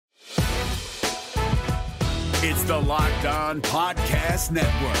It's the Locked On Podcast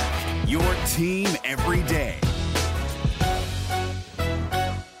Network, your team every day.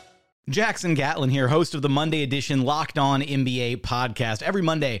 Jackson Gatlin here, host of the Monday edition Locked On NBA podcast. Every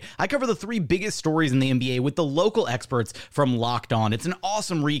Monday, I cover the three biggest stories in the NBA with the local experts from Locked On. It's an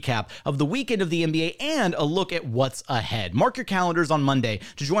awesome recap of the weekend of the NBA and a look at what's ahead. Mark your calendars on Monday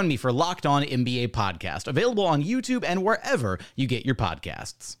to join me for Locked On NBA podcast, available on YouTube and wherever you get your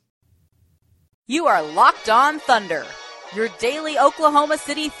podcasts. You are Locked On Thunder, your daily Oklahoma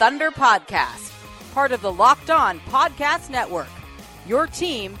City Thunder podcast, part of the Locked On Podcast Network, your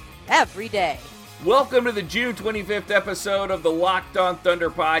team every day. Welcome to the June 25th episode of the Locked On Thunder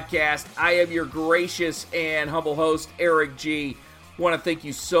podcast. I am your gracious and humble host, Eric G. Want to thank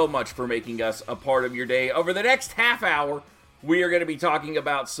you so much for making us a part of your day. Over the next half hour, we are going to be talking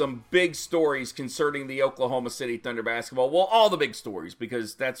about some big stories concerning the Oklahoma City Thunder basketball. Well, all the big stories,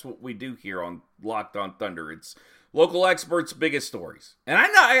 because that's what we do here on Locked On Thunder. It's local experts' biggest stories. And I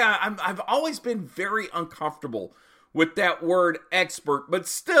know I've always been very uncomfortable with that word expert, but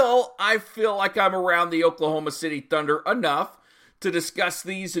still, I feel like I'm around the Oklahoma City Thunder enough to discuss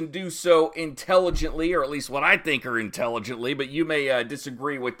these and do so intelligently, or at least what I think are intelligently, but you may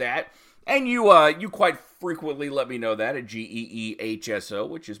disagree with that. And you quite frequently let me know that at GEEHSO,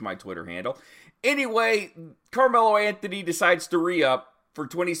 which is my Twitter handle. Anyway, Carmelo Anthony decides to re-up for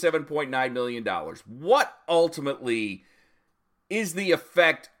 $27.9 million. What ultimately is the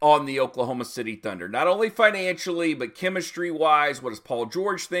effect on the Oklahoma City Thunder? Not only financially, but chemistry-wise. What is Paul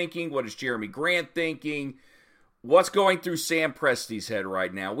George thinking? What is Jeremy Grant thinking? What's going through Sam Presti's head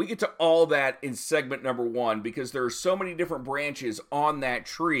right now? We get to all that in segment number one because there are so many different branches on that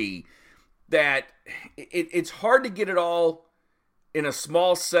tree that it's hard to get it all in a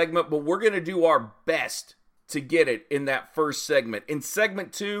small segment, but we're going to do our best to get it in that first segment. In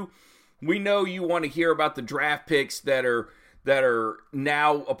segment two, we know you want to hear about the draft picks that are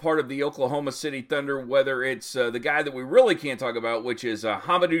now a part of the Oklahoma City Thunder, whether it's the guy that we really can't talk about, which is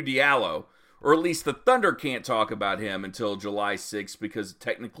Hamidou Diallo, or at least the Thunder can't talk about him until July 6th because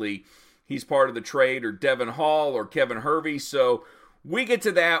technically he's part of the trade, or Devin Hall or Kevin Hervey. So we get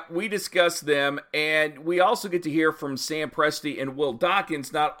to that, we discuss them, and we also get to hear from Sam Presti and Will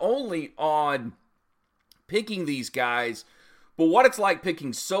Dawkins, not only on picking these guys, but what it's like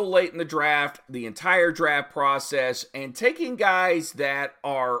picking so late in the draft, the entire draft process, and taking guys that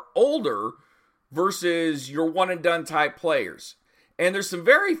are older versus your one-and-done type players. And there's some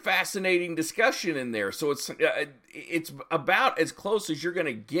very fascinating discussion in there. So it's about as close as you're going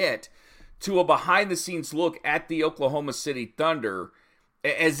to get to a behind-the-scenes look at the Oklahoma City Thunder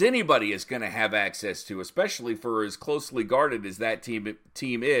as anybody is going to have access to, especially for as closely guarded as that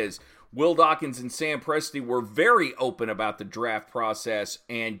team is. Will Dawkins and Sam Presti were very open about the draft process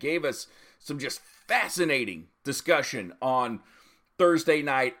and gave us some just fascinating discussion on Thursday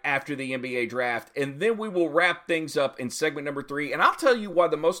night after the NBA draft. And then we will wrap things up in segment number three. And I'll tell you why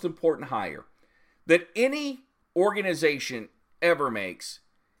the most important hire that any organization ever makes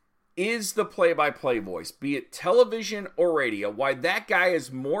is the play-by-play voice, be it television or radio. Why that guy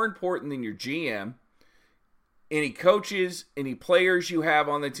is more important than your GM, any coaches, any players you have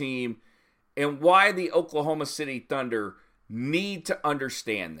on the team, and why the Oklahoma City Thunder need to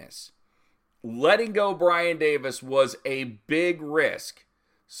understand this. Letting go Brian Davis was a big risk.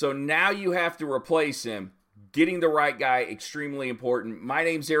 So now you have to replace him. Getting the right guy, extremely important. My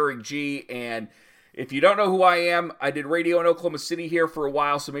name's Eric G, and if you don't know who I am, I did radio in Oklahoma City here for a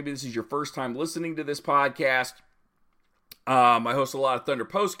while, so maybe this is your first time listening to this podcast. I host a lot of Thunder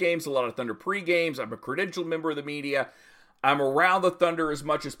post games, a lot of Thunder pre-games. I'm a credentialed member of the media. I'm around the Thunder as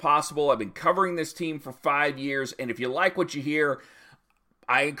much as possible. I've been covering this team for 5 years, and if you like what you hear,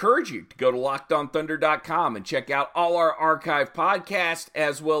 I encourage you to go to LockedOnThunder.com and check out all our archive podcasts,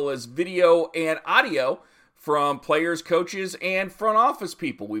 as well as video and audio from players, coaches, and front office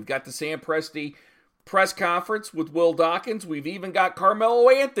people. We've got the Sam Presti press conference with Will Dawkins. We've even got Carmelo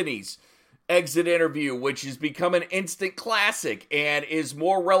Anthony's exit interview, which has become an instant classic and is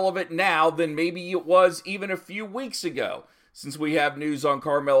more relevant now than maybe it was even a few weeks ago, since we have news on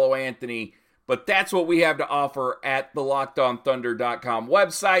Carmelo Anthony. But that's what we have to offer at the LockedOnThunder.com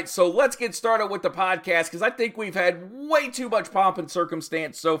website. So let's get started with the podcast, because I think we've had way too much pomp and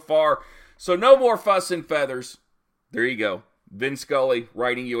circumstance so far. So no more fuss and feathers. There you go. Vin Scully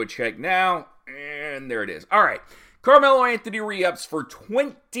writing you a check now. And there it is. All right. Carmelo Anthony re-ups for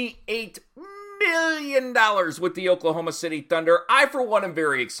 $28 million with the Oklahoma City Thunder. I, for one, am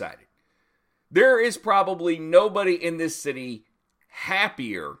very excited. There is probably nobody in this city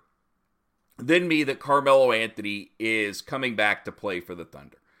happier than me that Carmelo Anthony is coming back to play for the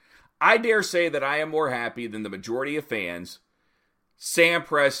Thunder. I dare say that I am more happy than the majority of fans. Sam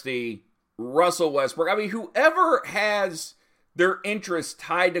Presti, Russell Westbrook. I mean, whoever has their interest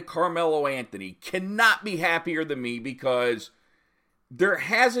tied to Carmelo Anthony cannot be happier than me, because there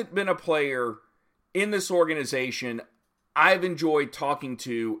hasn't been a player in this organization I've enjoyed talking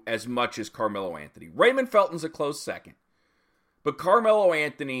to as much as Carmelo Anthony. Raymond Felton's a close second, but Carmelo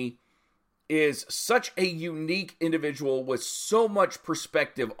Anthony is such a unique individual with so much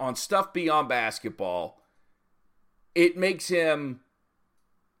perspective on stuff beyond basketball. It makes him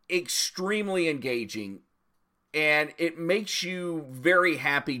extremely engaging, and it makes you very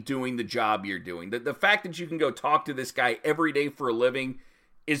happy doing the job you're doing. The fact that you can go talk to this guy every day for a living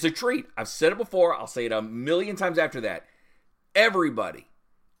is a treat. I've said it before. I'll say it a million times after that. Everybody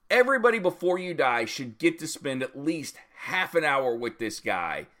before you die should get to spend at least half an hour with this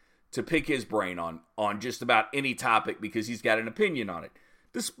guy to pick his brain on just about any topic, because he's got an opinion on it.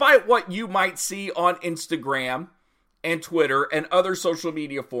 Despite what you might see on Instagram and Twitter and other social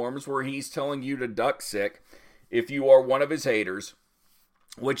media forums where he's telling you to duck sick if you are one of his haters,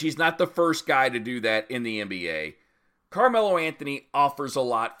 which he's not the first guy to do that in the NBA. Carmelo Anthony offers a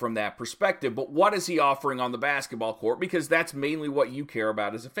lot from that perspective, but what is he offering on the basketball court? Because that's mainly what you care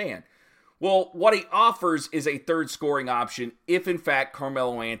about as a fan. Well, what he offers is a third scoring option if, in fact,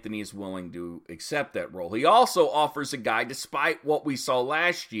 Carmelo Anthony is willing to accept that role. He also offers a guy, despite what we saw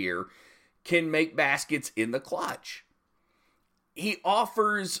last year, can make baskets in the clutch. He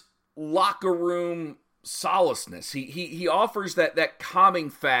offers locker room solaceness. He offers that calming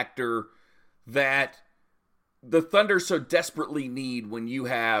factor that the Thunder so desperately need when you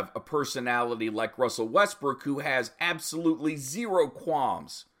have a personality like Russell Westbrook, who has absolutely zero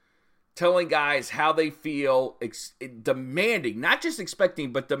qualms telling guys how they feel, demanding, not just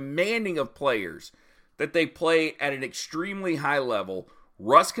expecting, but demanding of players that they play at an extremely high level.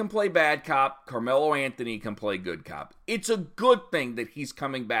 Russ can play bad cop. Carmelo Anthony can play good cop. It's a good thing that he's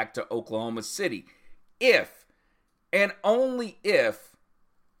coming back to Oklahoma City. If, and only if,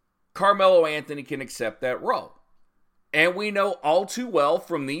 Carmelo Anthony can accept that role. And we know all too well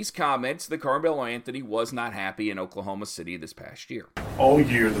from these comments that Carmelo Anthony was not happy in Oklahoma City this past year. All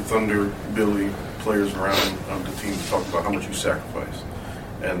year, the Thunder, Billy, players around the team talk about how much you sacrifice.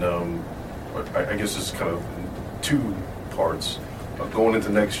 And I guess it's kind of two parts. Going into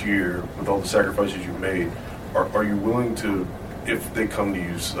next year, with all the sacrifices you've made, are you willing to, if they come to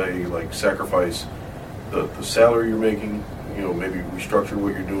you, say, like, sacrifice the salary you're making, you know, maybe restructure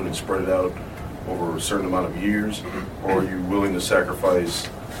what you're doing and spread it out over a certain amount of years, or are you willing to sacrifice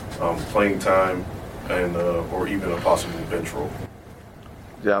playing time and or even a possible bench role?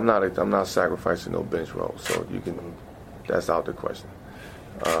 Yeah, I'm not sacrificing no bench role, so that's out the question.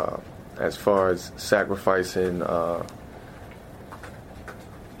 As far as sacrificing, I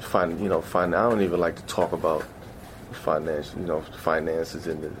don't even like to talk about finances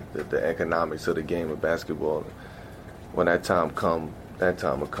and the economics of the game of basketball. When that time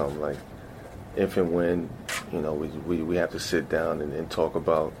will come. Like, if and when, we have to sit down and talk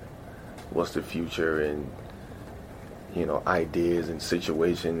about what's the future and, ideas and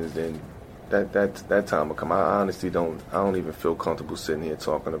situations, then that time will come. I honestly don't even feel comfortable sitting here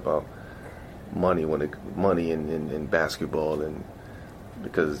talking about money in basketball, and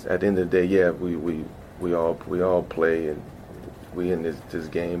because at the end of the day, yeah, we all play, and we in this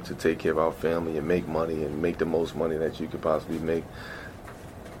game to take care of our family and make money and make the most money that you could possibly make.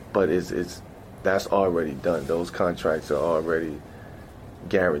 But that's already done. Those contracts are already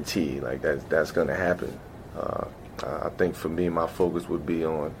guaranteed. Like, that's going to happen. I think for me, my focus would be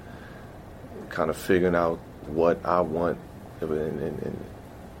on kind of figuring out what I want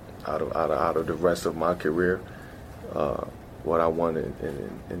out of the rest of my career, what I want in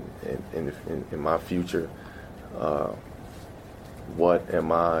my future. What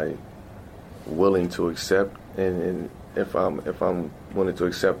am I willing to accept, and if I'm willing to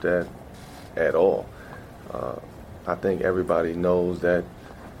accept that at all. I think everybody knows that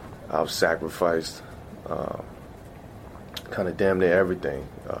I've sacrificed kind of damn near everything.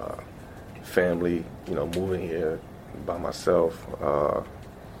 Family, moving here by myself,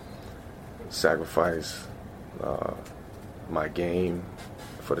 sacrifice my game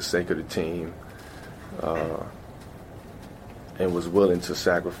for the sake of the team, and was willing to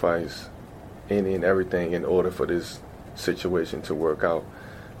sacrifice any and everything in order for this situation to work out.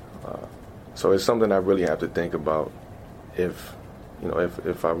 So it's something I really have to think about if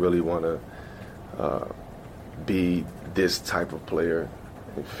I really want to be this type of player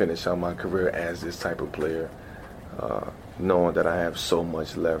and finish out my career as this type of player, knowing that I have so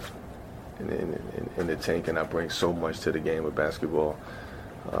much left in the tank and I bring so much to the game of basketball.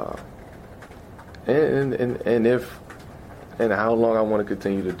 And if and how long I want to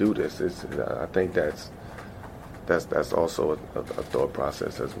continue to do this, I think that's also a thought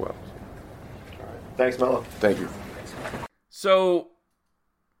process as well. All right. Thanks, Mello. Thank you. So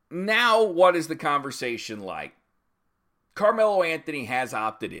now what is the conversation like? Carmelo Anthony has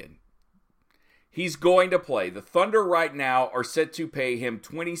opted in. He's going to play. The Thunder right now are set to pay him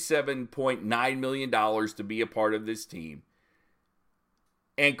 $27.9 million to be a part of this team.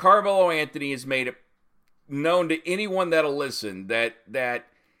 And Carmelo Anthony has made it known to anyone that'll listen that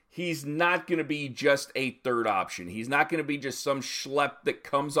he's not going to be just a third option. He's not going to be just some schlep that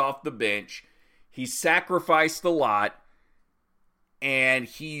comes off the bench. He's sacrificed a lot, and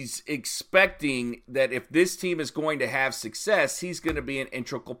he's expecting that if this team is going to have success, he's going to be an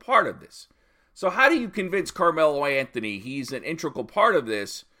integral part of this. So how do you convince Carmelo Anthony he's an integral part of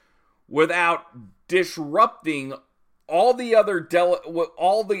this without disrupting all the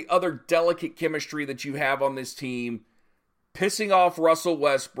other delicate chemistry that you have on this team, pissing off Russell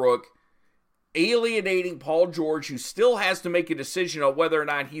Westbrook, alienating Paul George, who still has to make a decision on whether or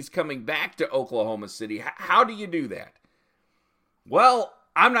not he's coming back to Oklahoma City? How do you do that? Well,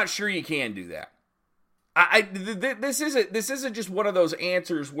 I'm not sure you can do that. This isn't just one of those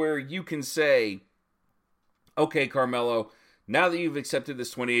answers where you can say, okay, Carmelo, now that you've accepted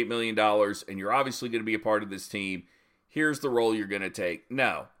this $28 million and you're obviously going to be a part of this team, here's the role you're going to take.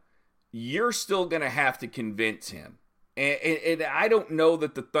 No, you're still going to have to convince him. And I don't know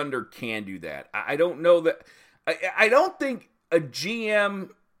that the Thunder can do that. I don't think a GM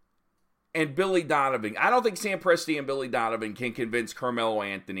and Billy Donovan, I don't think Sam Presti and Billy Donovan can convince Carmelo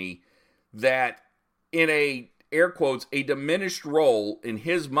Anthony that in a, air quotes, a diminished role in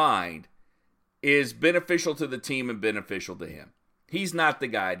his mind is beneficial to the team and beneficial to him. He's not the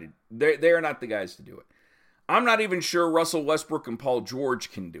guy they're not the guys to do it. I'm not even sure Russell Westbrook and Paul George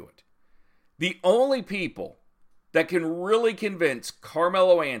can do it. The only people that can really convince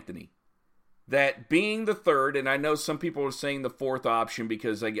Carmelo Anthony that being the third, and I know some people are saying the fourth option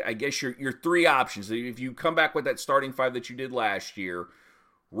because I guess your three options, if you come back with that starting five that you did last year,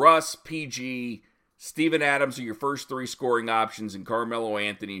 Russ, PG, Steven Adams are your first three scoring options, and Carmelo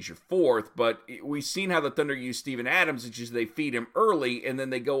Anthony is your fourth. But we've seen how the Thunder use Steven Adams, which is they feed him early and then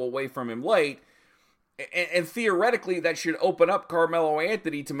they go away from him late. And theoretically, that should open up Carmelo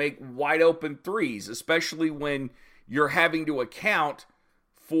Anthony to make wide open threes, especially when you're having to account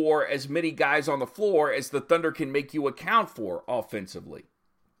for as many guys on the floor as the Thunder can make you account for offensively.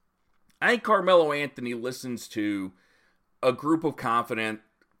 I think Carmelo Anthony listens to a group of confidants,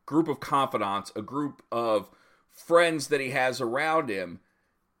 a group of friends that he has around him,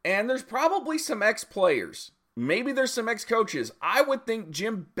 and there's probably some ex-players. Maybe there's some ex-coaches. I would think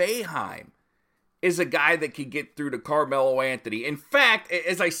Jim Boeheim is a guy that could get through to Carmelo Anthony. In fact,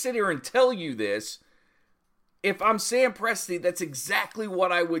 as I sit here and tell you this, if I'm Sam Presti, that's exactly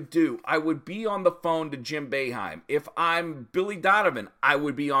what I would do. I would be on the phone to Jim Boeheim. If I'm Billy Donovan, I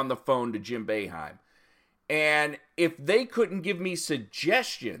would be on the phone to Jim Boeheim. And if they couldn't give me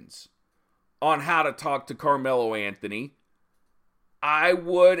suggestions on how to talk to Carmelo Anthony, I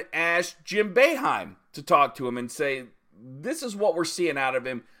would ask Jim Boeheim to talk to him and say, this is what we're seeing out of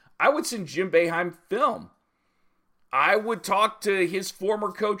him. I would send Jim Boeheim film. I would talk to his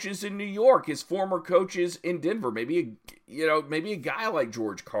former coaches in New York, his former coaches in Denver. Maybe a guy like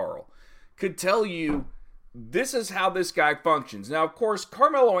George Karl could tell you, this is how this guy functions. Now, of course,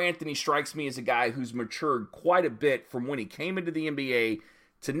 Carmelo Anthony strikes me as a guy who's matured quite a bit from when he came into the NBA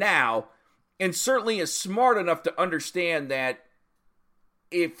to now, and certainly is smart enough to understand that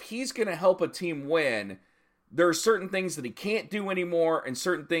if he's going to help a team win, there are certain things that he can't do anymore and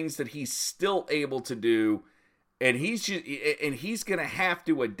certain things that he's still able to do, and he's going to have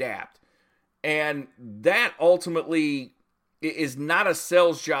to adapt. And that ultimately is not a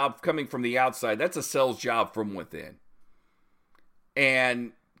sales job coming from the outside. That's a sales job from within.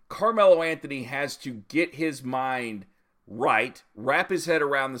 And Carmelo Anthony has to get his mind right, wrap his head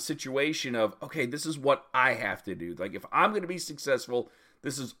around the situation of, okay, this is what I have to do. Like, if I'm going to be successful,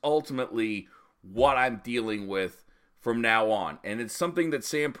 this is ultimately what I'm dealing with from now on. And it's something that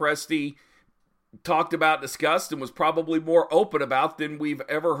Sam Presti talked about, discussed, and was probably more open about than we've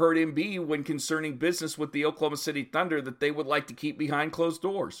ever heard him be when concerning business with the Oklahoma City Thunder that they would like to keep behind closed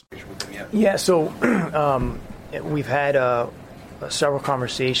doors. Yeah, so we've had several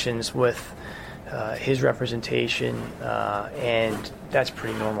conversations with his representation, and that's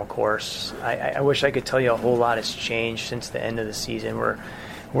pretty normal course. I wish I could tell you a whole lot has changed since the end of the season. We're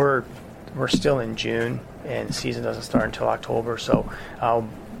still in June, and the season doesn't start until October, so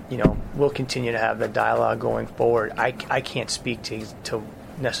we'll continue to have the dialogue going forward. I can't speak to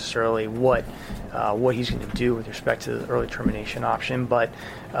necessarily what he's going to do with respect to the early termination option, but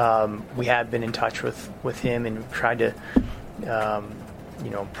we have been in touch with him and tried to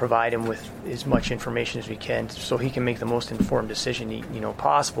provide him with as much information as we can so he can make the most informed decision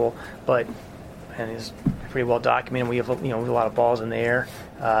possible. But it's pretty well documented. We have a lot of balls in the air,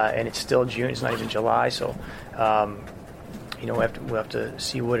 and it's still June. It's not even July, so. We'll have to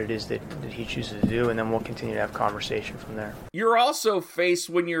see what it is that he chooses to do, and then we'll continue to have conversation from there. You're also faced,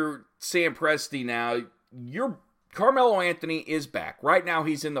 when you're Sam Presti now, Carmelo Anthony is back. Right now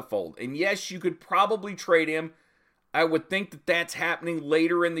he's in the fold. And yes, you could probably trade him. I would think that that's happening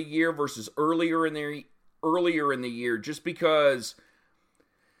later in the year versus earlier in the year, just because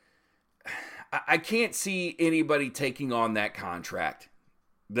I can't see anybody taking on that contract.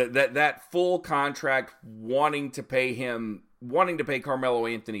 That full contract, wanting to pay Carmelo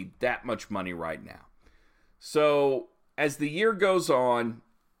Anthony that much money right now. So as the year goes on,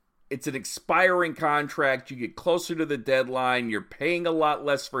 it's an expiring contract. You get closer to the deadline. You're paying a lot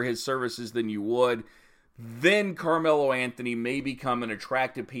less for his services than you would. Then Carmelo Anthony may become an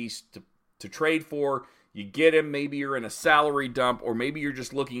attractive piece to trade for. You get him, maybe you're in a salary dump, or maybe you're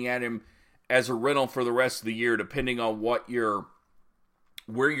just looking at him as a rental for the rest of the year, depending on where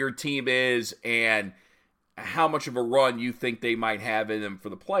your team is and how much of a run you think they might have in them for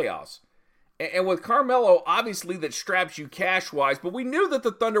the playoffs. And with Carmelo, obviously that straps you cash-wise, but we knew that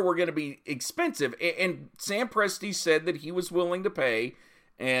the Thunder were going to be expensive. And Sam Presti said that he was willing to pay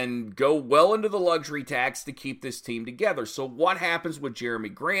and go well into the luxury tax to keep this team together. So what happens with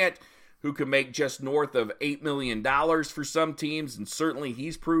Jerami Grant, who can make just north of $8 million for some teams, and certainly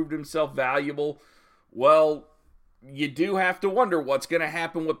he's proved himself valuable? Well, you do have to wonder what's going to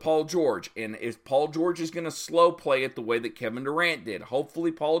happen with Paul George. And if Paul George is going to slow play it the way that Kevin Durant did.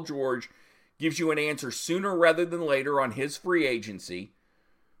 Hopefully Paul George gives you an answer sooner rather than later on his free agency.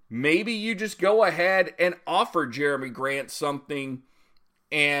 Maybe you just go ahead and offer Jerami Grant something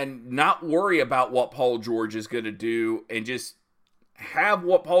and not worry about what Paul George is going to do, and just have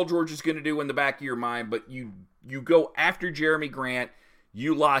what Paul George is going to do in the back of your mind, but you go after Jerami Grant,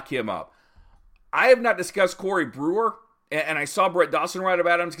 you lock him up. I have not discussed Corey Brewer, and I saw Brett Dawson write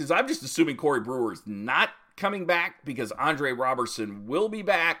about him because I'm just assuming Corey Brewer is not coming back because Andre Robertson will be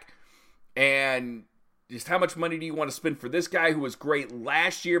back. And just how much money do you want to spend for this guy who was great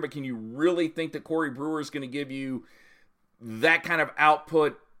last year, but can you really think that Corey Brewer is going to give you that kind of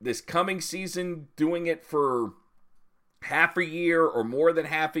output this coming season, doing it for half a year or more than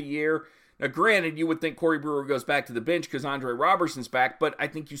half a year? Now, granted, you would think Corey Brewer goes back to the bench because Andre Robertson's back, but I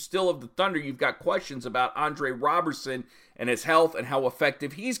think you still have the Thunder. You've got questions about Andre Robertson and his health and how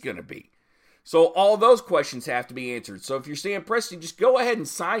effective he's going to be. So all those questions have to be answered. So if you're Sam Presti, just go ahead and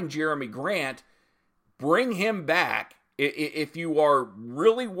sign Jerami Grant. Bring him back if you are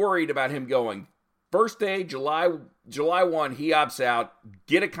really worried about him going. First day, July 1, he opts out.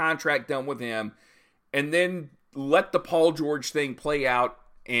 Get a contract done with him. And then let the Paul George thing play out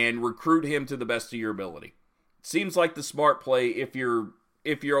and recruit him to the best of your ability. Seems like the smart play if you're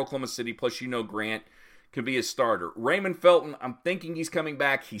Oklahoma City, plus Grant could be a starter. Raymond Felton, I'm thinking he's coming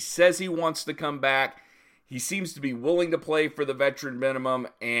back. He says he wants to come back. He seems to be willing to play for the veteran minimum,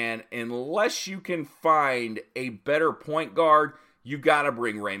 and unless you can find a better point guard, you got to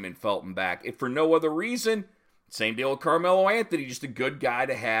bring Raymond Felton back. If for no other reason, same deal with Carmelo Anthony, just a good guy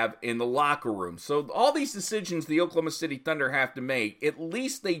to have in the locker room. So all these decisions the Oklahoma City Thunder have to make, at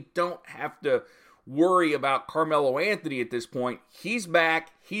least they don't have to worry about Carmelo Anthony at this point. He's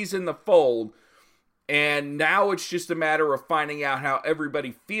back. He's in the fold. And now it's just a matter of finding out how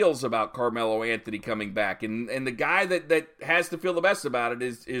everybody feels about Carmelo Anthony coming back. And the guy that has to feel the best about it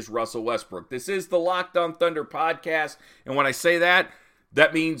is Russell Westbrook. This is the Locked On Thunder podcast. And when I say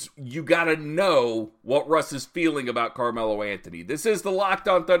that means you got to know what Russ is feeling about Carmelo Anthony. This is the Locked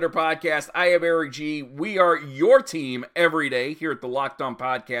On Thunder podcast. I am Eric G. We are your team every day here at the Locked On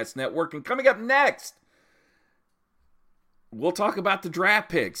Podcast Network. And coming up next, we'll talk about the draft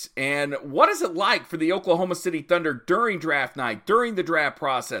picks and what is it like for the Oklahoma City Thunder during draft night, during the draft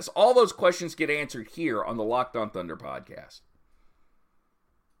process. All those questions get answered here on the Locked On Thunder podcast.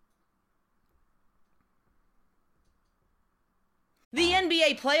 The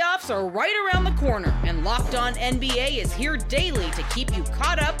NBA playoffs are right around the corner, and Locked On NBA is here daily to keep you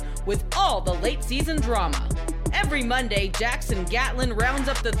caught up with all the late season drama. Every Monday, Jackson Gatlin rounds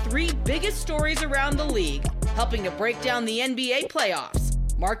up the 3 biggest stories around the league, helping to break down the NBA playoffs.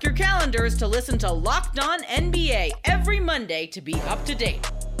 Mark your calendars to listen to Locked On NBA every Monday to be up to date.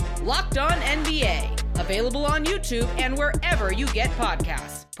 Locked On NBA, available on YouTube and wherever you get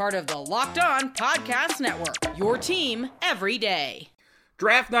podcasts. Part of the Locked On Podcast Network, your team every day.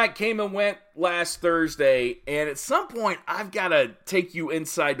 Draft night came and went last Thursday, and at some point, I've got to take you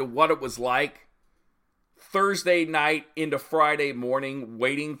inside to what it was like Thursday night into Friday morning,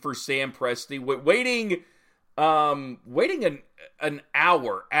 waiting for Sam Presti, waiting an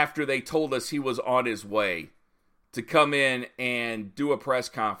hour after they told us he was on his way to come in and do a press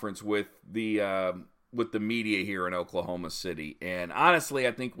conference with the media here in Oklahoma City. And honestly,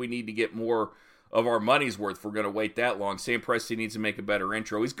 I think we need to get more of our money's worth if we're going to wait that long. Sam Presti needs to make a better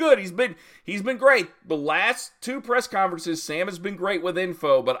intro. He's good. He's been great. The last two press conferences, Sam has been great with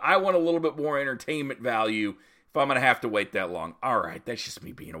info, but I want a little bit more entertainment value if I'm going to have to wait that long. All right, that's just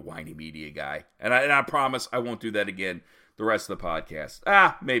me being a whiny media guy. And I promise I won't do that again the rest of the podcast.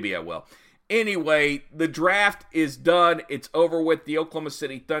 Maybe I will. Anyway, the draft is done. It's over with. The Oklahoma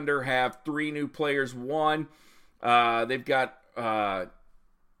City Thunder have 3 new players. One, they've got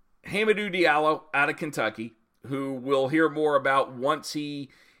Hamidou Diallo out of Kentucky, who we'll hear more about once he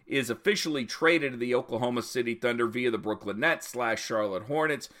is officially traded to the Oklahoma City Thunder via the Brooklyn Nets / Charlotte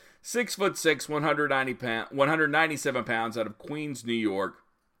Hornets. 6'6", 197 pounds out of Queens, New York.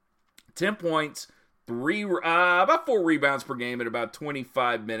 10 points, about 4 rebounds per game in about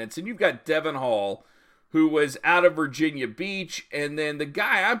 25 minutes. And you've got Devin Hall, who was out of Virginia Beach. And then the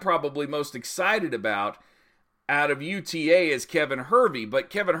guy I'm probably most excited about out of UTA is Kevin Hervey, but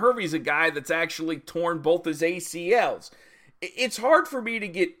Kevin Hervey's a guy that's actually torn both his ACLs. It's hard for me to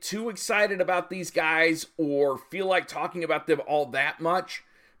get too excited about these guys or feel like talking about them all that much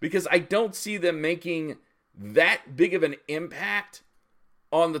because I don't see them making that big of an impact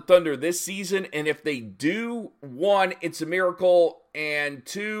on the Thunder this season. And if they do, 1, it's a miracle, and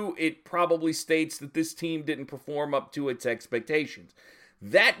 2, it probably states that this team didn't perform up to its expectations.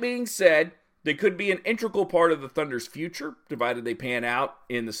 That being said, they could be an integral part of the Thunder's future, provided they pan out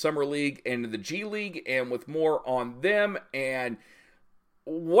in the Summer League and in the G League, and with more on them. And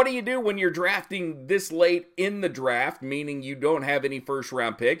what do you do when you're drafting this late in the draft, meaning you don't have any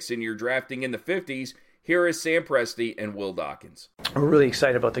first-round picks and you're drafting in the 50s? Here is Sam Presti and Will Dawkins. We're really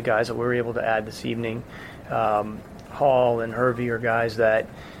excited about the guys that we were able to add this evening. Hall and Hervey are guys that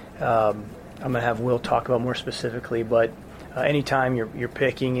I'm going to have Will talk about more specifically, but anytime you're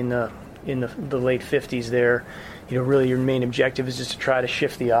picking in the late 50s there, really your main objective is just to try to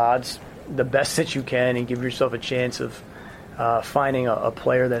shift the odds the best that you can and give yourself a chance of finding a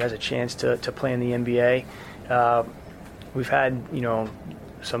player that has a chance to play in the NBA. We've had,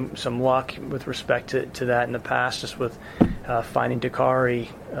 some luck with respect to that in the past, just with finding Dakari,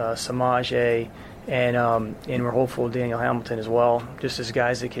 Samaje, and we're hopeful of Daniel Hamilton as well, just as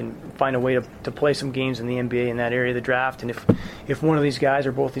guys that can find a way to play some games in the NBA in that area of the draft. And if one of these guys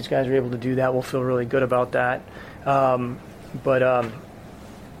or both these guys are able to do that, we'll feel really good about that. There's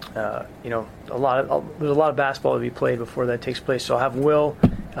a lot of basketball to be played before that takes place. So I'll have Will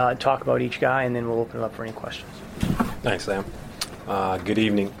talk about each guy, and then we'll open it up for any questions. Thanks, Sam. Good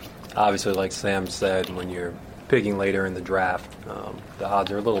evening. Obviously, like Sam said, when you're picking later in the draft, the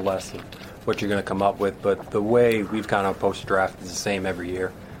odds are a little less than what you're going to come up with, but the way we've kind of approached the draft is the same every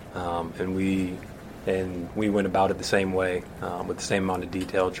year, and we went about it the same way, with the same amount of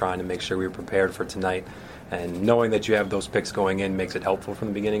detail, trying to make sure we were prepared for tonight. And knowing that you have those picks going in makes it helpful from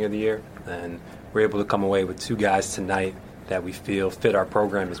the beginning of the year. And we're able to come away with 2 guys tonight that we feel fit our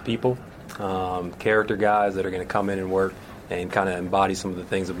program as people, character guys that are going to come in and work and kind of embody some of the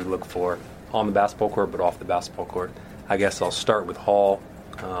things that we look for on the basketball court, but off the basketball court. I guess I'll start with Hall,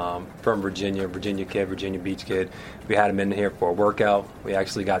 from Virginia kid, Virginia Beach kid. We had him in here for a workout. We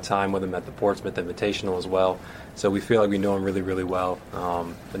actually got time with him at the Portsmouth Invitational as well. So we feel like we know him really, really well.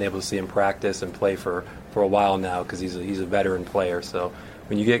 Been able to see him practice and play for a while now because he's a veteran player. So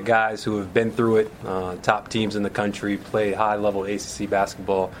when you get guys who have been through it, top teams in the country, play high-level ACC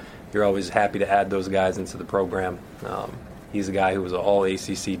basketball, you're always happy to add those guys into the program. He's a guy who was an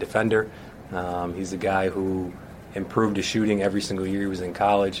all-ACC defender. He's a guy who improved his shooting every single year he was in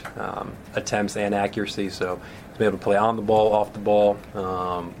college, attempts and accuracy. So he's been able to play on the ball, off the ball.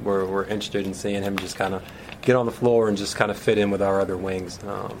 We're interested in seeing him just kind of get on the floor and just kind of fit in with our other wings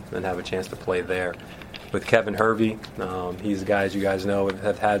and have a chance to play there. With Kevin Hervey, he's a guy, as you guys know,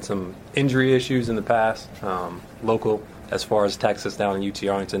 have had some injury issues in the past. Local, as far as Texas, down in UT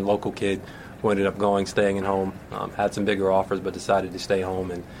Arlington, local kid who ended up staying at home. Had some bigger offers, but decided to stay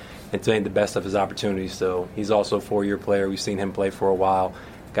home and made the best of his opportunities. So he's also a 4-year player. We've seen him play for a while.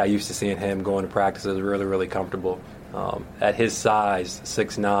 Got used to seeing him going to practices, really, really comfortable. At his size,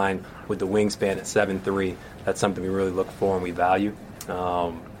 6'9", with the wingspan at 7'3", that's something we really look for and we value.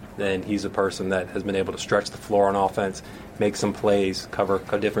 And he's a person that has been able to stretch the floor on offense, make some plays, cover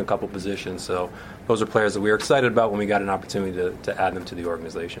a different couple positions. So those are players that we were excited about when we got an opportunity to add them to the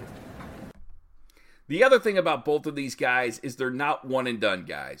organization. The other thing about both of these guys is they're not one-and-done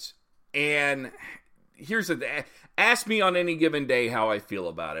guys. And here's ask me on any given day how I feel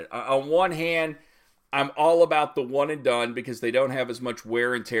about it. On one hand, I'm all about the one-and-done because they don't have as much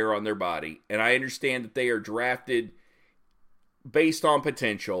wear and tear on their body. And I understand that they are drafted based on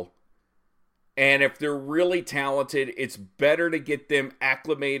potential. And if they're really talented, it's better to get them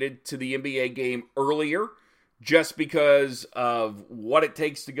acclimated to the NBA game earlier just because of what it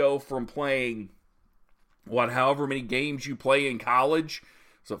takes to go from playing however many games you play in college.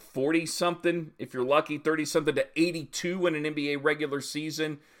 So 40-something, if you're lucky, 30-something to 82 in an NBA regular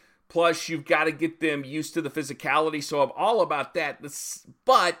season. Plus, you've got to get them used to the physicality. So I'm all about that.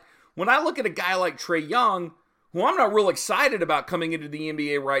 But when I look at a guy like Trae Young, who I'm not real excited about coming into the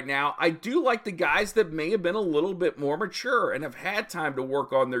NBA right now, I do like the guys that may have been a little bit more mature and have had time to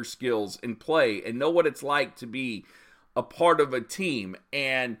work on their skills and play and know what it's like to be a part of a team.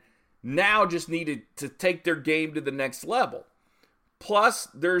 And now just needed to take their game to the next level. Plus,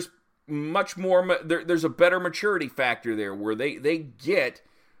 there's much more, there's a better maturity factor there where they get,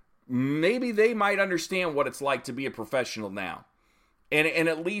 maybe they might understand what it's like to be a professional now. And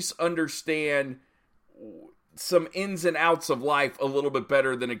at least understand some ins and outs of life a little bit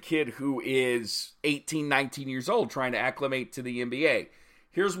better than a kid who is 18, 19 years old trying to acclimate to the NBA.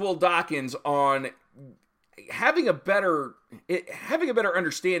 Here's Will Dawkins on having a better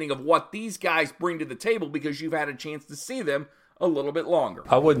understanding of what these guys bring to the table because you've had a chance to see them a little bit longer.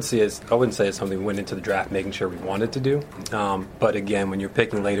 I wouldn't say it's something we went into the draft making sure we wanted to do. But again, when you're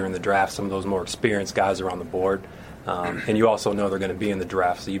picking later in the draft, some of those more experienced guys are on the board. And you also know they're going to be in the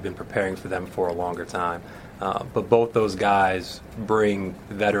draft, so you've been preparing for them for a longer time. But both those guys bring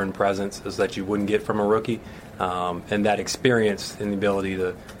veteran presence that you wouldn't get from a rookie. And that experience and the ability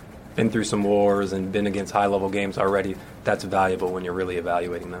to been through some wars and been against high-level games already, that's valuable when you're really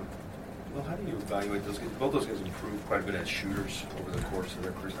evaluating them. Well, how do you evaluate those guys? Both those guys improved quite a bit as shooters over the course of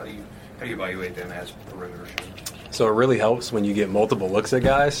their careers. How do you evaluate them as perimeter shooters? So it really helps when you get multiple looks at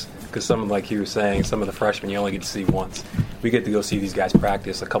guys, because some, like he was saying, some of the freshmen you only get to see once. We get to go see these guys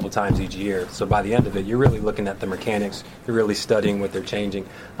practice a couple times each year. So by the end of it, you're really looking at the mechanics. You're really studying what they're changing.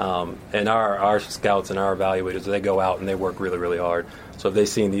 And our scouts and our evaluators, they go out and they work really, really hard. So if they've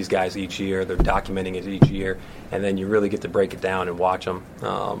seen these guys each year, they're documenting it each year, and then you really get to break it down and watch them.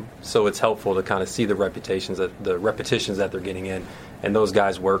 So it's helpful to kind of see the repetitions that they're getting in. And those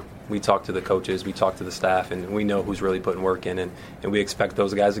guys work. We talk to the coaches, we talk to the staff, and we know who's really putting work in. And we expect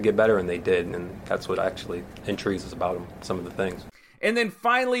those guys to get better, and they did. And that's what actually intrigues us about them, some of the things. And then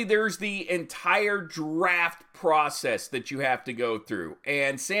finally, there's the entire draft process that you have to go through.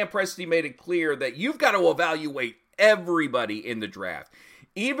 And Sam Presti made it clear that you've got to evaluate everybody in the draft.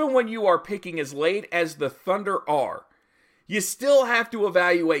 Even when you are picking as late as the Thunder are, you still have to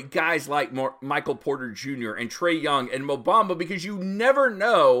evaluate guys like Michael Porter Jr. and Trae Young and Mo Bamba because you never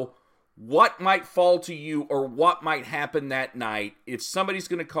know what might fall to you or what might happen that night if somebody's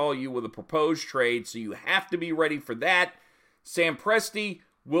going to call you with a proposed trade, so you have to be ready for that. Sam Presti,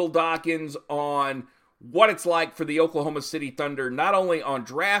 Will Dawkins on what it's like for the Oklahoma City Thunder, not only on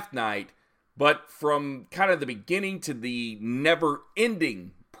draft night, but from kind of the beginning to the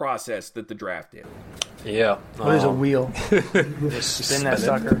never-ending process that the draft is. Yeah. What is a wheel? Just spin that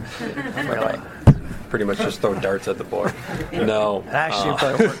sucker. Really? Pretty much just throw darts at the board. No. Actually,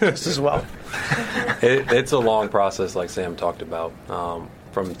 probably work just as well. It's a long process, like Sam talked about.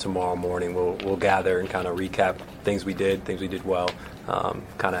 From tomorrow morning, we'll gather and kind of recap things we did well,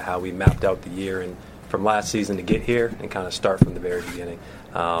 kind of how we mapped out the year and from last season to get here and kind of start from the very beginning,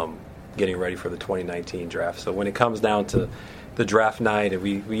 getting ready for the 2019 draft. So when it comes down to the draft night, and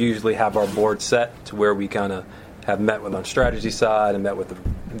we usually have our board set to where we kind of have met with on strategy side and met with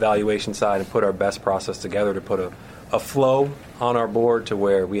the evaluation side and put our best process together to put a flow on our board to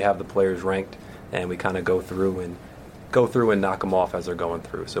where we have the players ranked and we kind of go through and knock them off as they're going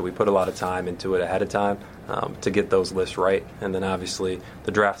through. So we put a lot of time into it ahead of time to get those lists right. And then obviously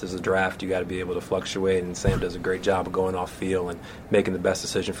the draft is a draft. You got to be able to fluctuate, and Sam does a great job of going off field and making the best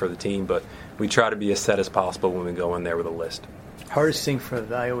decision for the team. But we try to be as set as possible when we go in there with a list. Hardest thing for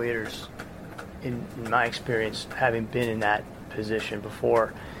evaluators, in my experience, having been in that position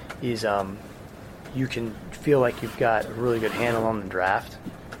before, is you can feel like you've got a really good handle on the draft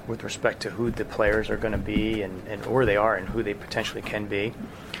with respect to who the players are going to be and where they are and who they potentially can be.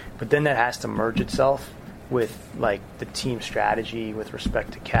 But then that has to merge itself with like the team strategy with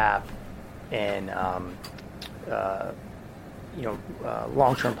respect to cap and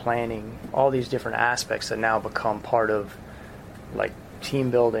long-term planning, all these different aspects that now become part of like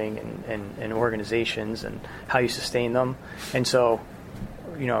team building and organizations and how you sustain them. And so,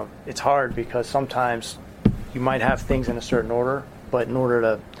 it's hard because sometimes you might have things in a certain order, but in order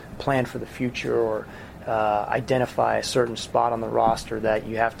to plan for the future or identify a certain spot on the roster that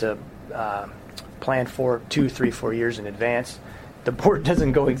you have to plan for 2, 3, 4 years in advance, the board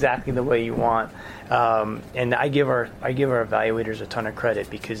doesn't go exactly the way you want. And I give our evaluators a ton of credit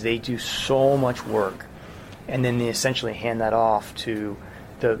because they do so much work, and then they essentially hand that off to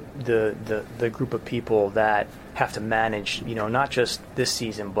the group of people that have to manage, not just this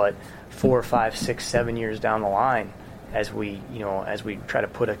season, but 4, 5, 6, 7 years down the line as we try to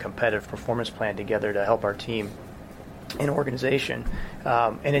put a competitive performance plan together to help our team and organization.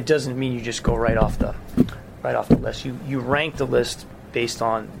 And it doesn't mean you just go right off the list. You rank the list based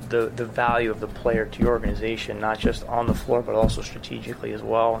on the value of the player to your organization, not just on the floor, but also strategically as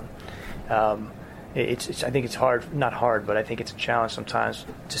well. I think it's hard, not hard, but I think it's a challenge sometimes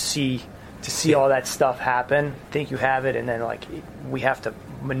to see all that stuff happen, think you have it, and then we have to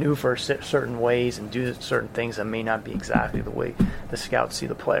maneuver certain ways and do certain things that may not be exactly the way the scouts see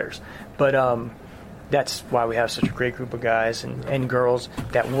the players. But that's why we have such a great group of guys and girls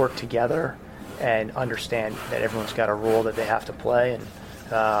that work together and understand that everyone's got a role that they have to play. And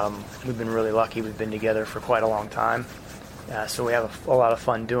we've been really lucky. We've been together for quite a long time. So we have a lot of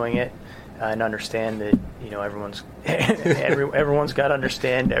fun doing it and understand that, everyone's got to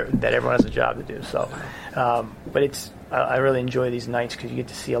understand that everyone has a job to do. So, but I really enjoy these nights because you get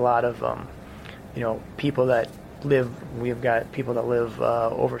to see a lot of, people that live. We've got people that live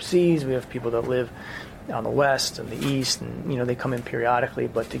overseas. We have people that live on the west and the east, and they come in periodically.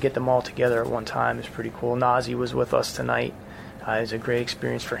 But to get them all together at one time is pretty cool. Nazi was with us tonight. It was a great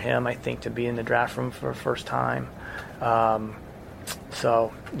experience for him, I think, to be in the draft room for the first time.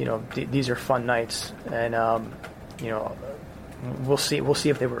 So these are fun nights, and we'll see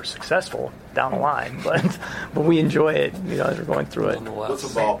if they were successful down the line, but we enjoy it, as we're going through it. What's a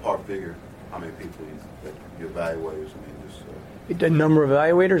ballpark figure? How many people you evaluators? The number of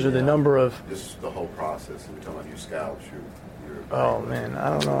evaluators, or the number of just the whole process. We're talking about your scouts, your oh man,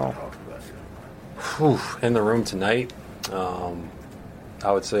 I don't know. In the room tonight,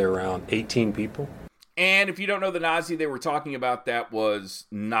 I would say around 18 people. And if you don't know the Nazi they were talking about, that was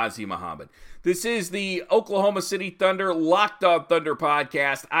Nazi Muhammad. This is the Oklahoma City Thunder Locked On Thunder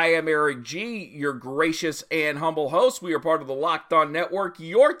podcast. I am Eric G., your gracious and humble host. We are part of the Locked On Network,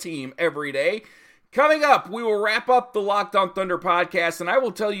 your team every day. Coming up, we will wrap up the Locked On Thunder podcast, and I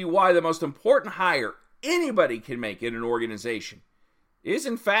will tell you why the most important hire anybody can make in an organization is,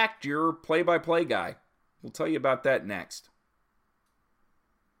 in fact, your play-by-play guy. We'll tell you about that next.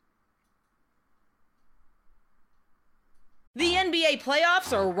 The NBA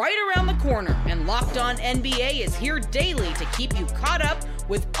playoffs are right around the corner, and Locked On NBA is here daily to keep you caught up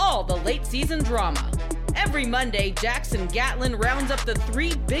with all the late season drama. Every Monday, Jackson Gatlin rounds up the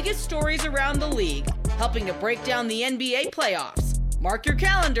 3 biggest stories around the league, helping to break down the NBA playoffs. Mark your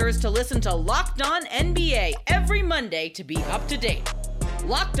calendars to listen to Locked On NBA every Monday to be up to date.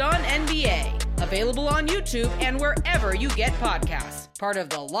 Locked On NBA, available on YouTube and wherever you get podcasts. Part of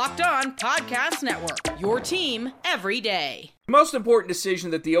the Locked On Podcast Network, your team every day. The most important decision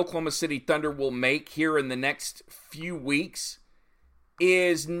that the Oklahoma City Thunder will make here in the next few weeks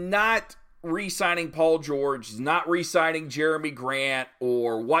is not re-signing Paul George, not re-signing Jeremy Grant,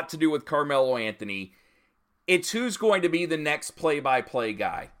 or what to do with Carmelo Anthony. It's who's going to be the next play-by-play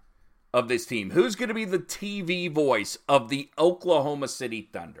guy of this team. Who's going to be the TV voice of the Oklahoma City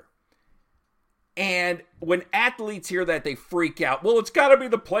Thunder? And when athletes hear that, they freak out. Well, it's got to be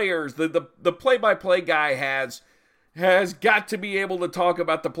the players. The play-by-play guy has got to be able to talk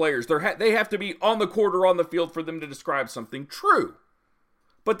about the players. They have to be on the court or on the field for them to describe something. True.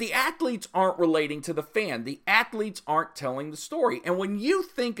 But the athletes aren't relating to the fan. The athletes aren't telling the story. And when you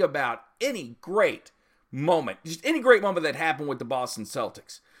think about any great moment, just any great moment that happened with the Boston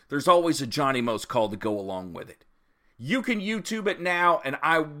Celtics, there's always a Johnny Most call to go along with it. You can YouTube it now, and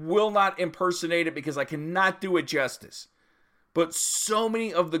I will not impersonate it because I cannot do it justice. But so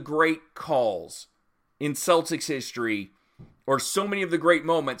many of the great calls in Celtics history, or so many of the great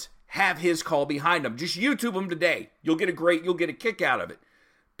moments, have his call behind them. Just YouTube them today. You'll get a kick out of it.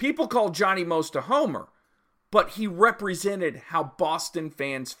 People call Johnny Most a homer, but he represented how Boston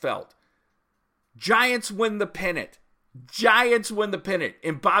fans felt. Giants win the pennant.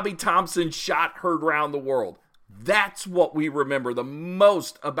 And Bobby Thompson's shot heard round the world. That's what we remember the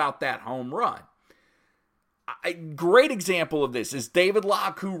most about that home run. A great example of this is David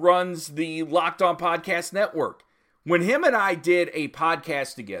Locke, who runs the Locked On Podcast Network. When him and I did a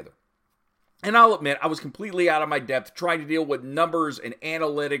podcast together, and I'll admit, I was completely out of my depth trying to deal with numbers and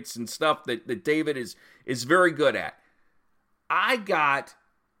analytics and stuff that David is very good at. I got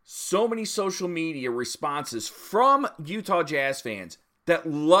so many social media responses from Utah Jazz fans that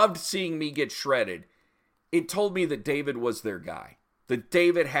loved seeing me get shredded. It told me that David was their guy, that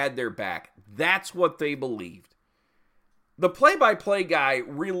David had their back. That's what they believed. The play-by-play guy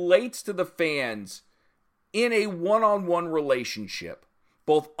relates to the fans in a one-on-one relationship,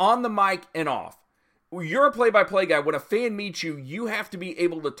 both on the mic and off. You're a play-by-play guy. When a fan meets you, you have to be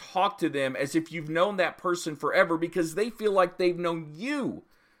able to talk to them as if you've known that person forever because they feel like they've known you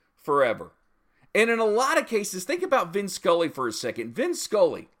forever. And in a lot of cases, think about Vin Scully for a second. Vin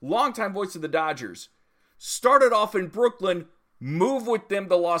Scully, longtime voice of the Dodgers, started off in Brooklyn, moved with them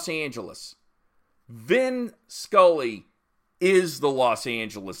to Los Angeles. Vin Scully is the Los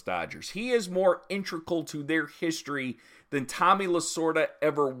Angeles Dodgers. He is more integral to their history than Tommy Lasorda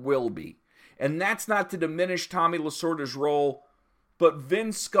ever will be. And that's not to diminish Tommy Lasorda's role, but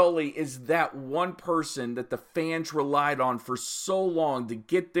Vin Scully is that one person that the fans relied on for so long to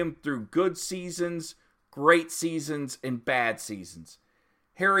get them through good seasons, great seasons, and bad seasons.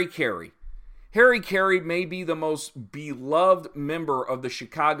 Harry Caray. Harry Caray may be the most beloved member of the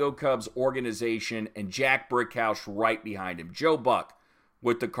Chicago Cubs organization, and Jack Brickhouse right behind him. Joe Buck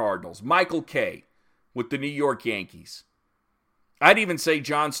with the Cardinals. Michael Kay with the New York Yankees. I'd even say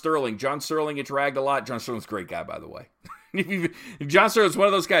John Sterling. John Sterling interacted a lot. John Sterling's a great guy, by the way. John Sterling's one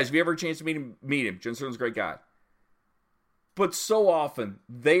of those guys. If you ever have a chance to meet him. John Sterling's a great guy. But so often,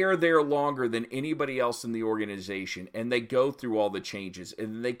 they are there longer than anybody else in the organization, and they go through all the changes,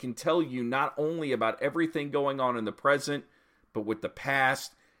 and they can tell you not only about everything going on in the present, but with the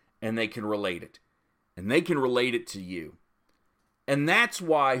past, and they can relate it. And they can relate it to you. And that's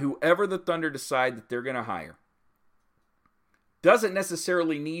why whoever the Thunder decide that they're going to hire doesn't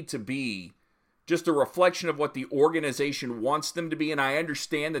necessarily need to be just a reflection of what the organization wants them to be, and I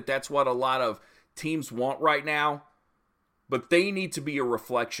understand that that's what a lot of teams want right now, but they need to be a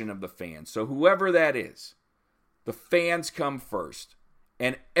reflection of the fans. So whoever that is, the fans come first.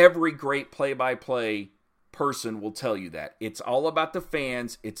 And every great play-by-play person will tell you that. It's all about the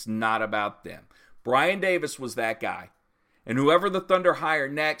fans. It's not about them. Brian Davis was that guy. And whoever the Thunder hire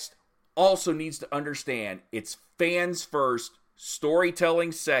next also needs to understand it's fans first,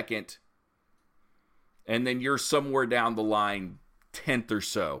 storytelling second, and then you're somewhere down the line 10th or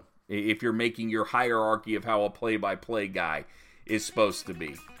so, if you're making your hierarchy of how a play-by-play guy is supposed to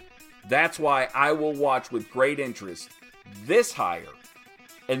be. That's why I will watch with great interest this hire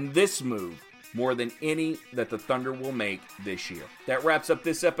and this move more than any that the Thunder will make this year. That wraps up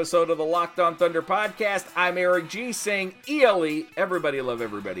this episode of the Locked On Thunder podcast. I'm Eric G. saying ELE, everybody love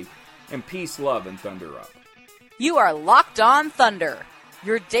everybody, and peace, love, and Thunder up. You are Locked On Thunder,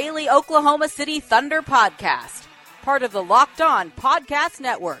 your daily Oklahoma City Thunder podcast. Part of the Locked On Podcast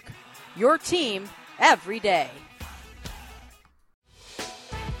Network. Your team every day.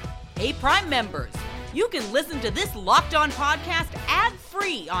 Hey, Prime members, you can listen to this Locked On podcast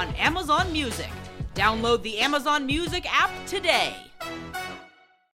ad-free on Amazon Music. Download the Amazon Music app today.